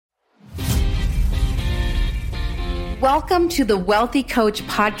Welcome to the Wealthy Coach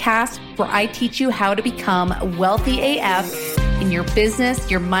podcast, where I teach you how to become wealthy AF in your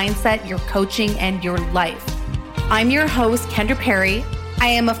business, your mindset, your coaching, and your life. I'm your host, Kendra Perry. I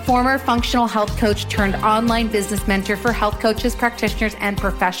am a former functional health coach turned online business mentor for health coaches, practitioners, and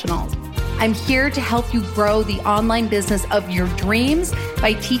professionals. I'm here to help you grow the online business of your dreams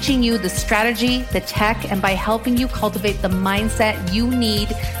by teaching you the strategy, the tech, and by helping you cultivate the mindset you need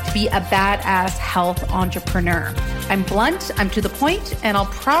to be a badass health entrepreneur. I'm blunt, I'm to the point, and I'll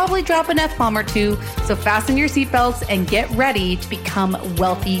probably drop an F-bomb or two, so fasten your seatbelts and get ready to become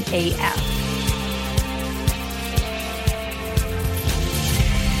wealthy AF.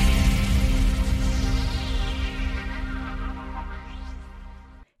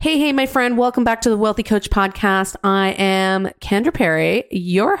 Hey, my friend. Welcome back to the Wealthy Coach podcast. I am Kendra Perry,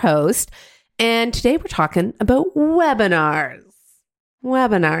 your host, and today we're talking about webinars.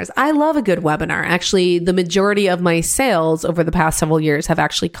 I love a good webinar. Actually, the majority of my sales over the past several years have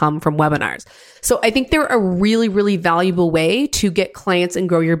actually come from webinars. So I think they're a really, really valuable way to get clients and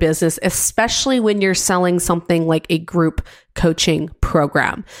grow your business, especially when you're selling something like a group coaching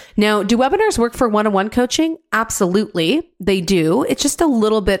program. Now, do webinars work for one-on-one coaching? Absolutely, they do. It's just a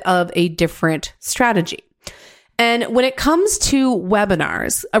little bit of a different strategy. And when it comes to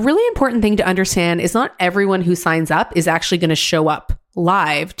webinars, a really important thing to understand is not everyone who signs up is actually going to show up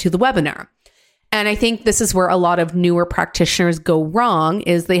live to the webinar. And I think this is where a lot of newer practitioners go wrong,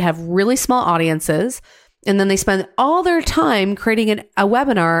 is they have really small audiences and then they spend all their time creating a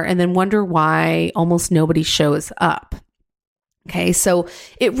webinar and then wonder why almost nobody shows up. Okay, so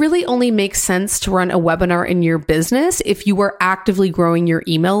it really only makes sense to run a webinar in your business if you are actively growing your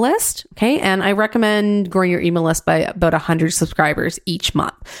email list. Okay, and I recommend growing your email list by about 100 subscribers each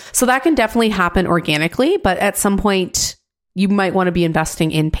month. So that can definitely happen organically, but at some point, you might want to be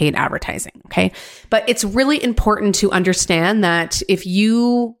investing in paid advertising. Okay, but it's really important to understand that if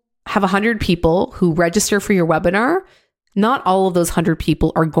you have 100 people who register for your webinar, not all of those 100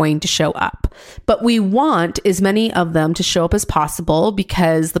 people are going to show up, but we want as many of them to show up as possible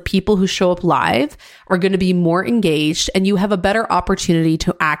because the people who show up live are going to be more engaged and you have a better opportunity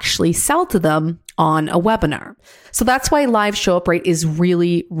to actually sell to them on a webinar. So that's why live show up rate is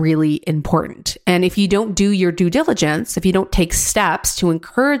really, really important. And if you don't do your due diligence, if you don't take steps to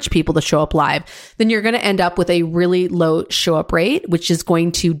encourage people to show up live, then you're going to end up with a really low show up rate, which is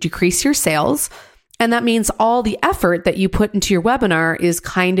going to decrease your sales. And that means all the effort that you put into your webinar is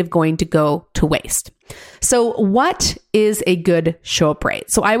kind of going to go to waste. So what is a good show up rate?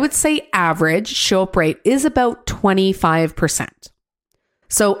 So I would say average show up rate is about 25%.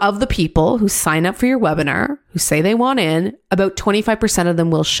 So of the people who sign up for your webinar, who say they want in, about 25% of them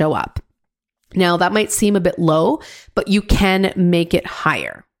will show up. Now that might seem a bit low, but you can make it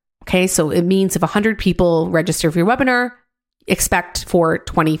higher. Okay, so it means if 100 people register for your webinar, expect for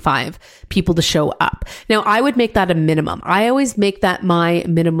 25 people to show up. Now, I would make that a minimum. I always make that my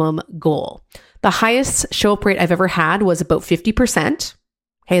minimum goal. The highest show up rate I've ever had was about 50%.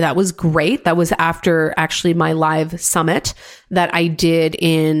 Hey, that was great. That was after actually my live summit that I did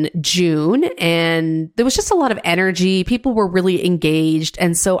in June. And there was just a lot of energy. People were really engaged.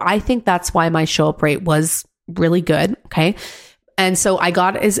 And so I think that's why my show up rate was really good. Okay. And so I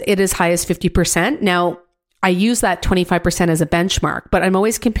got it as high as 50%. Now, I use that 25% as a benchmark, but I'm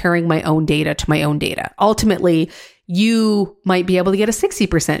always comparing my own data to my own data. Ultimately, you might be able to get a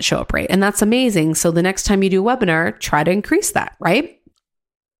 60% show up rate, and that's amazing. So the next time you do a webinar, try to increase that, right?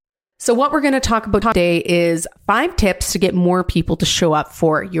 So what we're going to talk about today is 5 tips to get more people to show up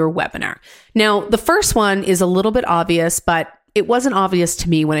for your webinar. Now, the first one is a little bit obvious, but it wasn't obvious to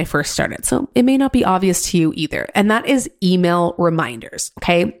me when I first started. So it may not be obvious to you either. And that is email reminders.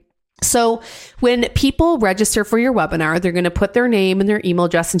 Okay. So when people register for your webinar, they're going to put their name and their email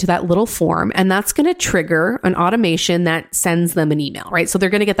address into that little form, and that's going to trigger an automation that sends them an email, right? So they're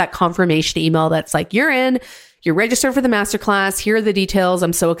going to get that confirmation email that's like, you're in, you're registered for the masterclass, here are the details,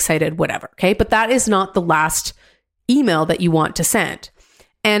 I'm so excited, whatever, okay? But that is not the last email that you want to send.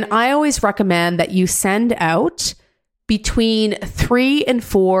 And I always recommend that you send out between 3 and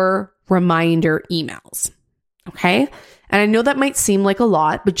 4 reminder emails, okay? And I know that might seem like a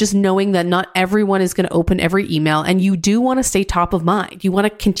lot, but just knowing that not everyone is going to open every email, and you do want to stay top of mind. You want to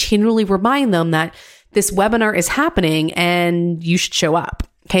continually remind them that this webinar is happening and you should show up.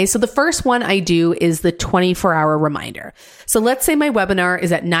 Okay, so the first one I do is the 24-hour reminder. So let's say my webinar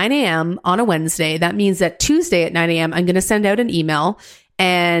is at 9 a.m. on a Wednesday. That means that Tuesday at 9 a.m., I'm going to send out an email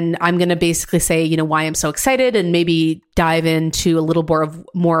and I'm going to basically say, why I'm so excited and maybe dive into a little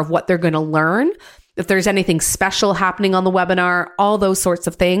more of what they're going to learn. if there's anything special happening on the webinar, all those sorts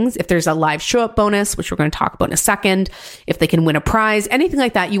of things. If there's a live show up bonus, which we're going to talk about in a second, if they can win a prize, anything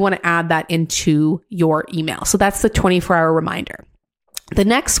like that, you want to add that into your email. So that's the 24-hour reminder. The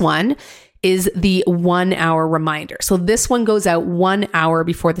next one is the 1 hour reminder. So this one goes out 1 hour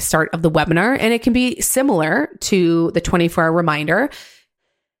before the start of the webinar, and it can be similar to the 24-hour reminder,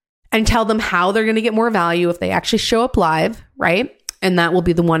 and tell them how they're going to get more value if they actually show up live, right? And that will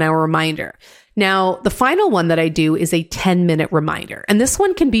be the 1 hour reminder. Now, the final one that I do is a 10-minute reminder. And this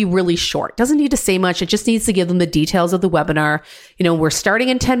one can be really short. Doesn't need to say much. It just needs to give them the details of the webinar. We're starting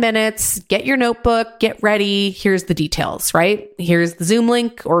in 10 minutes. Get your notebook, get ready. Here's the details, right? Here's the Zoom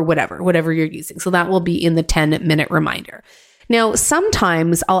link or whatever you're using. So that will be in the 10-minute reminder. Now,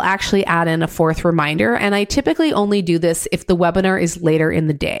 sometimes I'll actually add in a fourth reminder, and I typically only do this if the webinar is later in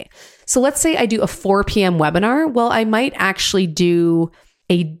the day. So let's say I do a 4 p.m. webinar. Well, I might actually do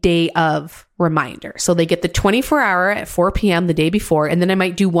a day of reminder. So they get the 24-hour at 4 p.m. the day before, and then I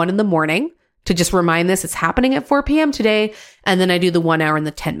might do one in the morning to just remind this it's happening at 4 p.m. today, and then I do the 1 hour and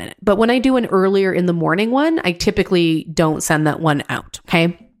the 10-minute. But when I do an earlier in the morning one, I typically don't send that one out,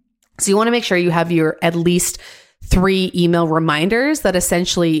 okay? So you want to make sure you have your at least 3 email reminders that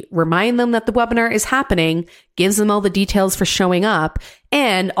essentially remind them that the webinar is happening, gives them all the details for showing up,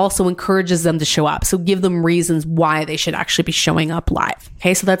 and also encourages them to show up. So give them reasons why they should actually be showing up live.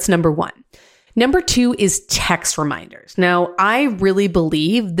 Okay, so that's number 1. Number 2 is text reminders. Now, I really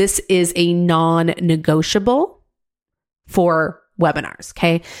believe this is a non-negotiable for webinars,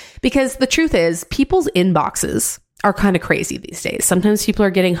 okay? Because the truth is, people's inboxes are kind of crazy these days. Sometimes people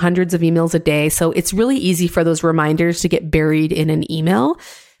are getting hundreds of emails a day. So it's really easy for those reminders to get buried in an email.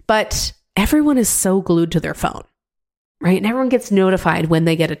 But everyone is so glued to their phone, right? And everyone gets notified when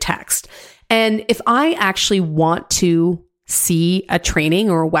they get a text. And if I actually want to see a training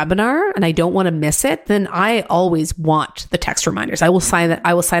or a webinar and I don't want to miss it, then I always want the text reminders. I will sign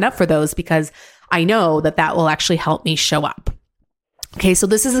up for those because I know that will actually help me show up. Okay, so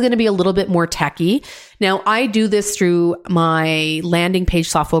this is going to be a little bit more techy. Now, I do this through my landing page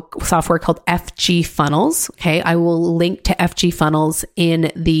software called FG Funnels. Okay, I will link to FG Funnels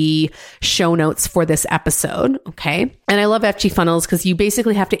in the show notes for this episode. Okay, and I love FG Funnels because you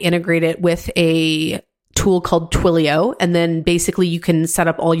basically have to integrate it with a tool called Twilio, and then basically you can set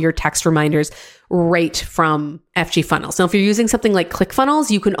up all your text reminders right from FG Funnels. Now, if you're using something like ClickFunnels,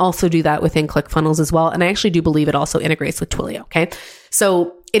 you can also do that within ClickFunnels as well. And I actually do believe it also integrates with Twilio. Okay.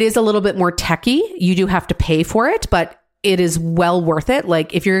 So it is a little bit more techy. You do have to pay for it, but it is well worth it.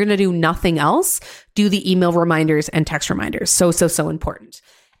 Like if you're going to do nothing else, do the email reminders and text reminders. So important.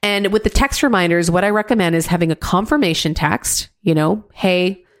 And with the text reminders, what I recommend is having a confirmation text,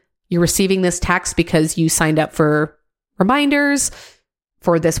 hey, you're receiving this text because you signed up for reminders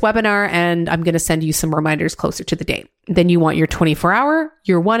for this webinar, and I'm going to send you some reminders closer to the date. Then you want your 24-hour,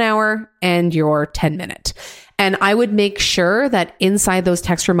 your 1 hour, and your 10-minute. And I would make sure that inside those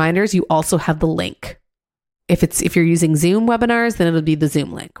text reminders, you also have the link. If you're using Zoom webinars, then it'll be the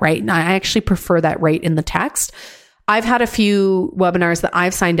Zoom link, right? And I actually prefer that right in the text. I've had a few webinars that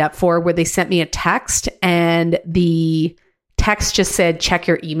I've signed up for where they sent me a text and the text just said, check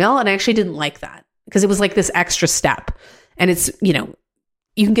your email. And I actually didn't like that because it was like this extra step. And it's,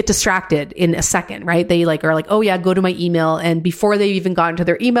 you can get distracted in a second, right? They are like, oh yeah, go to my email. And before they've even gotten to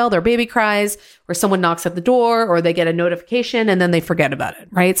their email, their baby cries or someone knocks at the door or they get a notification and then they forget about it,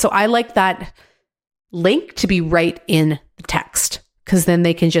 right? So I like that link to be right in the text because then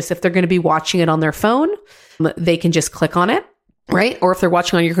they can just, if they're going to be watching it on their phone, they can just click on it. Right? Or if they're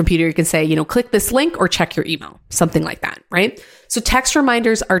watching on your computer, you can say, click this link or check your email, something like that, right? So text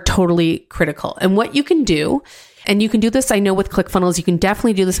reminders are totally critical. And what you can do, and you can do this, I know with ClickFunnels, you can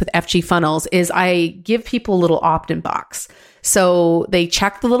definitely do this with FG Funnels, is I give people a little opt-in box. So they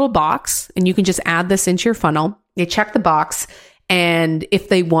check the little box and you can just add this into your funnel. They check the box and if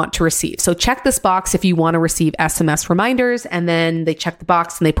they want to receive. So check this box if you want to receive SMS reminders, and then they check the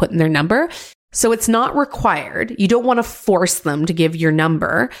box and they put in their number. So it's not required. You don't want to force them to give your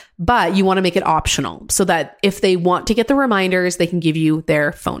number, but you want to make it optional so that if they want to get the reminders, they can give you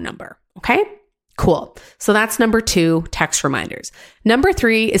their phone number. Okay, cool. So that's number 2, text reminders. Number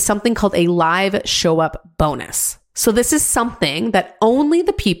 3 is something called a live show up bonus. So this is something that only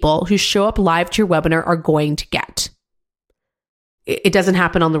the people who show up live to your webinar are going to get. It doesn't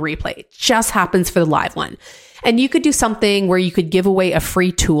happen on the replay. It just happens for the live one. And you could do something where you could give away a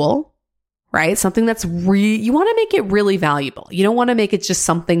free tool, right? Something that's you want to make it really valuable. You don't want to make it just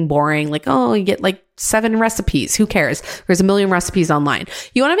something boring, like, oh, you get like 7 recipes. Who cares? There's a million recipes online.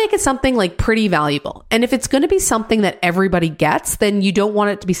 You want to make it something like pretty valuable. And if it's going to be something that everybody gets, then you don't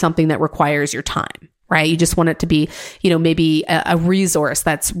want it to be something that requires your time, right? You just want it to be, maybe a resource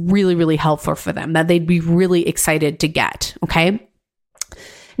that's really, really helpful for them, that they'd be really excited to get. Okay.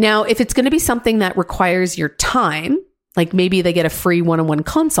 Now, if it's going to be something that requires your time, like maybe they get a free one-on-one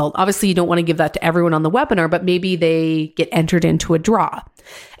consult. Obviously, you don't want to give that to everyone on the webinar, but maybe they get entered into a draw.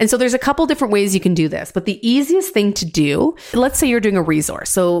 And so there's a couple different ways you can do this. But the easiest thing to do, let's say you're doing a resource.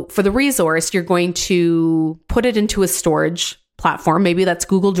 So for the resource, you're going to put it into a storage platform. Maybe that's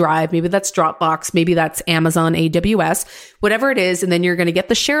Google Drive, maybe that's Dropbox, maybe that's Amazon AWS, whatever it is. And then you're going to get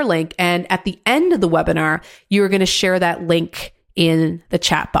the share link. And at the end of the webinar, you're going to share that link in the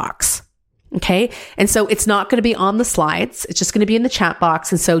chat box. Okay. And so it's not going to be on the slides. It's just going to be in the chat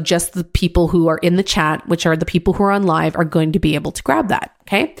box. And so just the people who are in the chat, which are the people who are on live, are going to be able to grab that.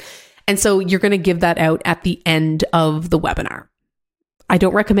 Okay. And so you're going to give that out at the end of the webinar. I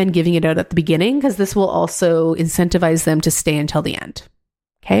don't recommend giving it out at the beginning because this will also incentivize them to stay until the end.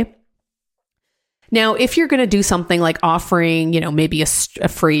 Okay. Now, if you're going to do something like offering, maybe a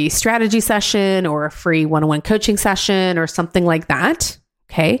free strategy session or a free one-on-one coaching session or something like that.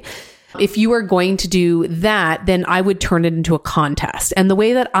 Okay. If you are going to do that, then I would turn it into a contest. And the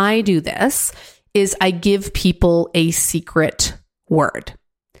way that I do this is I give people a secret word.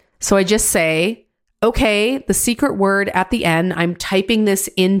 So I just say, okay, the secret word at the end, I'm typing this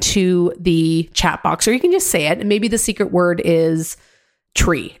into the chat box, or you can just say it. And maybe the secret word is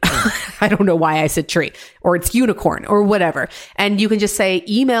tree. I don't know why I said tree, or it's unicorn or whatever. And you can just say,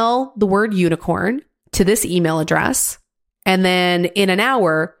 email the word unicorn to this email address. And then in an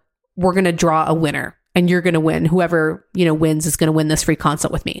hour, we're going to draw a winner and you're going to win. Whoever, wins is going to win this free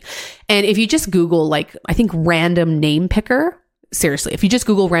consult with me. And if you just Google, I think random name picker, seriously, if you just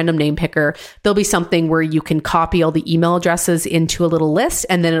Google random name picker, there'll be something where you can copy all the email addresses into a little list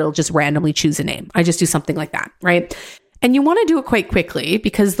and then it'll just randomly choose a name. I just do something like that, right? And you want to do it quite quickly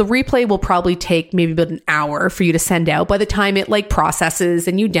because the replay will probably take maybe about an hour for you to send out. By the time it processes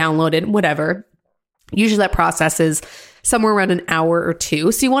and you download it, whatever, usually that processes somewhere around an hour or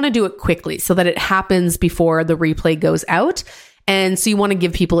 2. So you want to do it quickly so that it happens before the replay goes out. And so you want to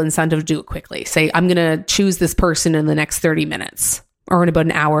give people incentive to do it quickly. Say, I'm going to choose this person in the next 30 minutes or in about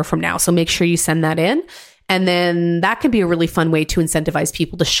an hour from now. So make sure you send that in. And then that can be a really fun way to incentivize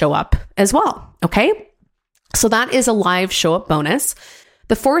people to show up as well. Okay. So that is a live show up bonus.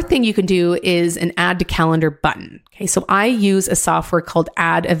 The fourth thing you can do is an add to calendar button. Okay, so I use a software called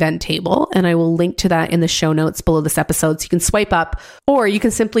Add Event Table, and I will link to that in the show notes below this episode. So you can swipe up, or you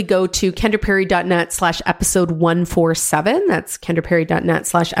can simply go to kendraperry.net/episode 147. That's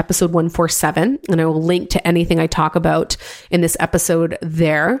kendraperry.net/episode 147. And I will link to anything I talk about in this episode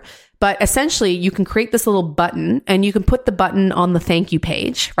there. But essentially, you can create this little button and you can put the button on the thank you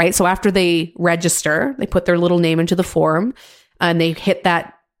page, right? So after they register, they put their little name into the form and they hit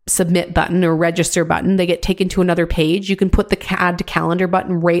that submit button or register button, they get taken to another page. You can put the add to calendar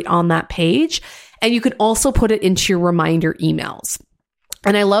button right on that page. And you can also put it into your reminder emails.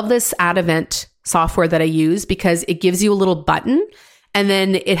 And I love this ad event software that I use because it gives you a little button and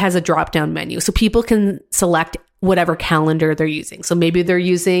then it has a drop-down menu. So people can select whatever calendar they're using. So maybe they're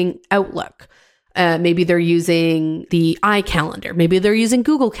using Outlook. Maybe they're using the iCalendar. Maybe they're using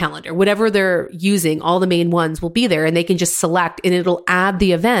Google Calendar. Whatever they're using, all the main ones will be there and they can just select and it'll add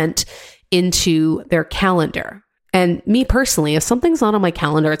the event into their calendar. And me personally, if something's not on my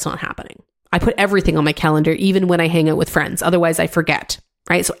calendar, it's not happening. I put everything on my calendar, even when I hang out with friends. Otherwise, I forget,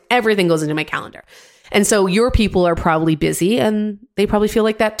 right? So everything goes into my calendar. And so your people are probably busy and they probably feel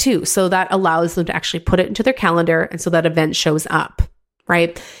like that too. So that allows them to actually put it into their calendar. And so that event shows up,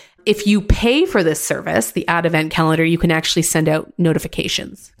 right? If you pay for this service, the Add Event Calendar, you can actually send out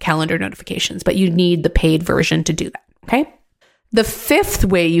notifications, calendar notifications, but you need the paid version to do that, okay? The fifth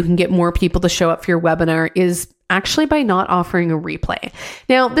way you can get more people to show up for your webinar is actually by not offering a replay.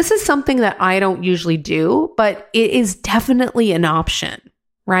 Now, this is something that I don't usually do, but it is definitely an option,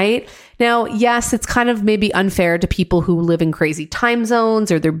 right? Now, yes, it's kind of maybe unfair to people who live in crazy time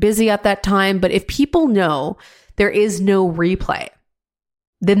zones or they're busy at that time, but if people know there is no replay,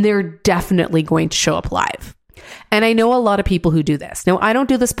 then they're definitely going to show up live. And I know a lot of people who do this. Now, I don't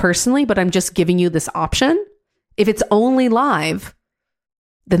do this personally, but I'm just giving you this option. If it's only live,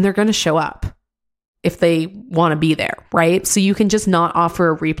 then they're going to show up if they want to be there, right? So you can just not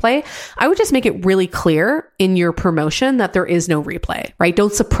offer a replay. I would just make it really clear in your promotion that there is no replay, right?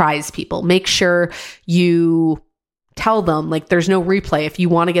 Don't surprise people. Make sure you tell them like there's no replay. If you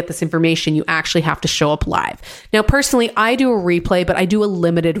want to get this information, you actually have to show up live. Now, personally, I do a replay, but I do a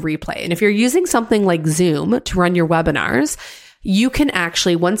limited replay. And if you're using something like Zoom to run your webinars, you can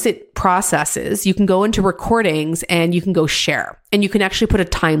actually, once it processes, you can go into recordings and you can go share, and you can actually put a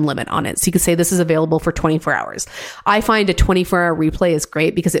time limit on it. So you can say this is available for 24 hours. I find a 24-hour replay is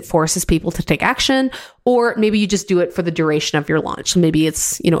great because it forces people to take action, or maybe you just do it for the duration of your launch. So maybe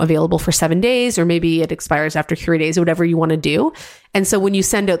it's, available for 7 days, or maybe it expires after 3 days, or whatever you want to do. And so when you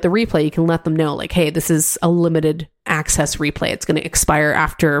send out the replay, you can let them know like, hey, this is a limited access replay. It's going to expire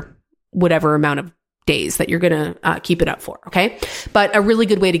after whatever amount of days that you're going to keep it up for. Okay. But a really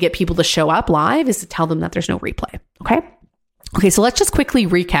good way to get people to show up live is to tell them that there's no replay. Okay. Okay. So let's just quickly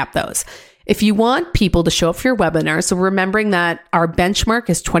recap those. If you want people to show up for your webinar, so remembering that our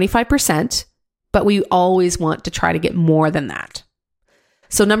benchmark is 25%, but we always want to try to get more than that.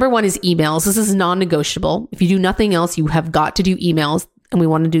 So number one is emails. This is non-negotiable. If you do nothing else, you have got to do emails, and we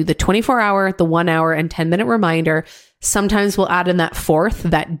want to do the 24-hour, the 1 hour, and 10-minute reminder. Sometimes we'll add in that fourth,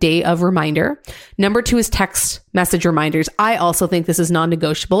 that day of reminder. Number two is text message reminders. I also think this is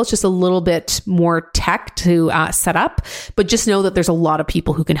non-negotiable. It's just a little bit more tech to set up, but just know that there's a lot of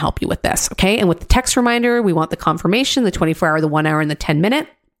people who can help you with this. Okay. And with the text reminder, we want the confirmation, the 24-hour, the 1 hour, and the 10-minute,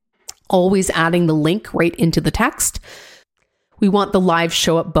 always adding the link right into the text. We want the live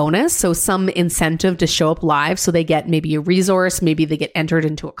show up bonus. So some incentive to show up live. So they get maybe a resource, maybe they get entered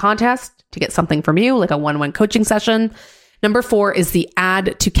into a contest to get something from you, like a one-on-one coaching session. Number four is the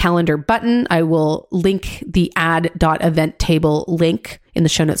add to calendar button. I will link the add.event table link in the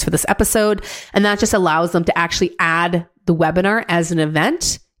show notes for this episode. And that just allows them to actually add the webinar as an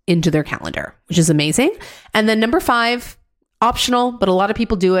event into their calendar, which is amazing. And then number five, optional, but a lot of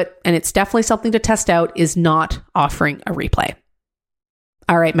people do it, and it's definitely something to test out, is not offering a replay.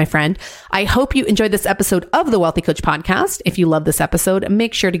 All right, my friend, I hope you enjoyed this episode of the Wealthy Coach Podcast. If you love this episode,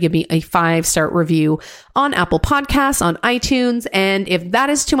 make sure to give me a 5-star review on Apple Podcasts, on iTunes. And if that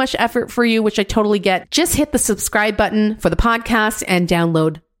is too much effort for you, which I totally get, just hit the subscribe button for the podcast and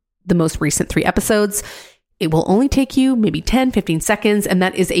download the most recent 3 episodes. It will only take you maybe 10, 15 seconds. And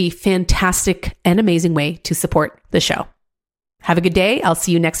that is a fantastic and amazing way to support the show. Have a good day. I'll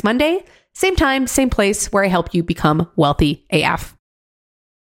see you next Monday. Same time, same place, where I help you become wealthy AF.